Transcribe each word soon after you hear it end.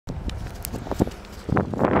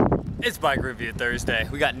It's Bike Review Thursday.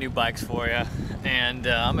 We got new bikes for you, and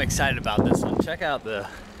I'm excited about this one. Check out the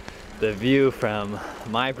view from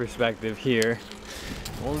my perspective here.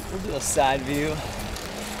 We'll do a side view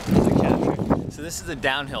as a capture. So this is a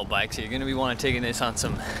downhill bike, so you're going to be taking this on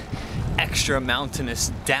some extra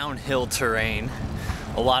mountainous downhill terrain.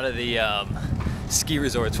 A lot of the ski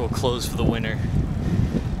resorts will close for the winter,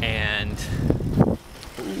 and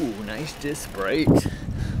ooh, nice disc brakes.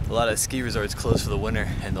 A lot of ski resorts close for the winter,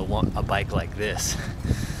 and they'll want a bike like this.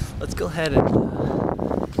 Let's go ahead and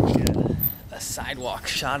get a sidewalk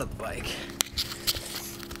shot of the bike.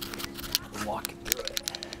 Walk through it.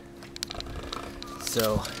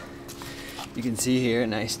 So you can see here a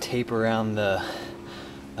nice tape around the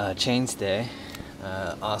chainstay.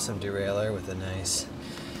 Awesome derailleur with a nice,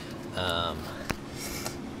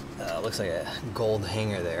 looks like a gold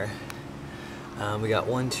hanger there. We got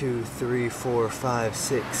 1, 2, 3, 4, 5,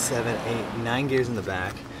 6, 7, 8, 9 gears in the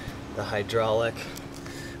back. The hydraulic.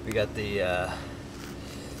 We got the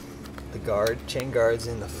chain guards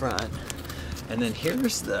in the front. And then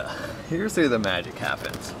here's where the magic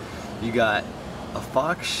happens. You got a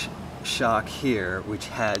Fox shock here, which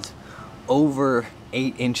has over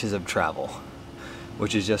 8 inches of travel,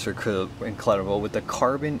 which is just incredible. With the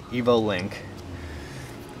carbon Evo Link,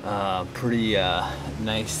 pretty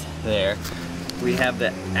nice there. We have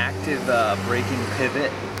the active braking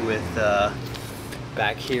pivot with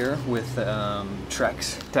back here with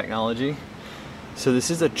Trex technology. So this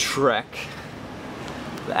is a Trek.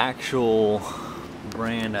 The actual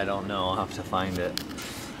brand, I don't know, I'll have to find it.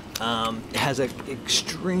 It has an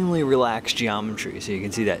extremely relaxed geometry, so you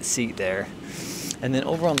can see that seat there. And then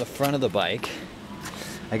over on the front of the bike,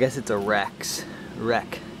 I guess it's a rec.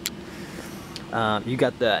 You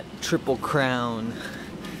got that triple crown,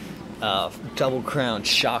 double crown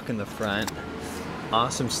shock in the front.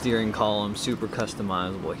 Awesome steering column, super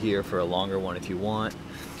customizable here for a longer one if you want.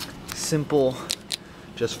 Simple,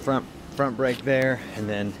 just front brake there, and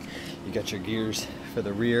then you got your gears for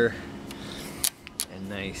the rear, and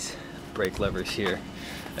nice brake levers here.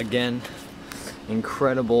 Again,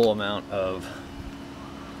 incredible amount of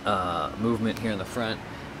movement here in the front,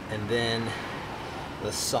 and then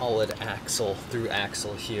the solid axle through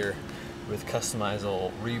axle here with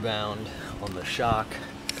customizable rebound on the shock.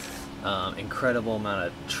 Incredible amount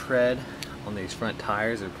of tread on these front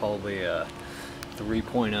tires. They're probably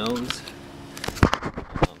 3.0s.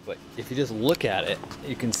 But if you just look at it,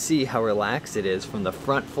 you can see how relaxed it is from the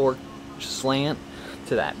front fork slant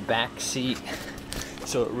to that back seat.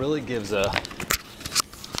 So it really gives an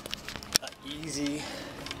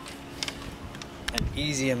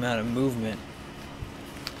easy amount of movement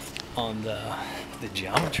on the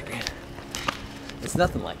geometry. It's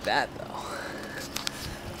nothing like that though.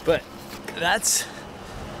 But that's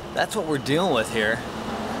what we're dealing with here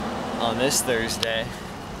on this Thursday.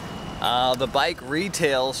 The bike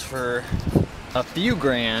retails for a few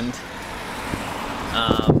grand,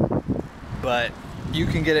 but you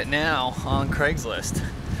can get it now on Craigslist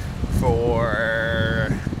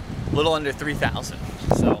for a little under $3,000.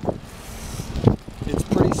 So it's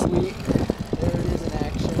pretty sweet. There it is in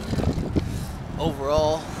action.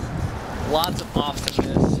 Overall, lots of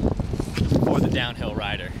awesomeness for the downhill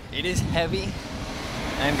rider. It is heavy,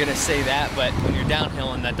 I'm gonna say that, but when you're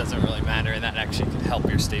downhill, and that doesn't really matter, and that actually can help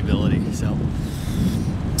your stability. So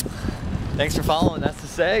thanks for following. That's the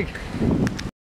SEG.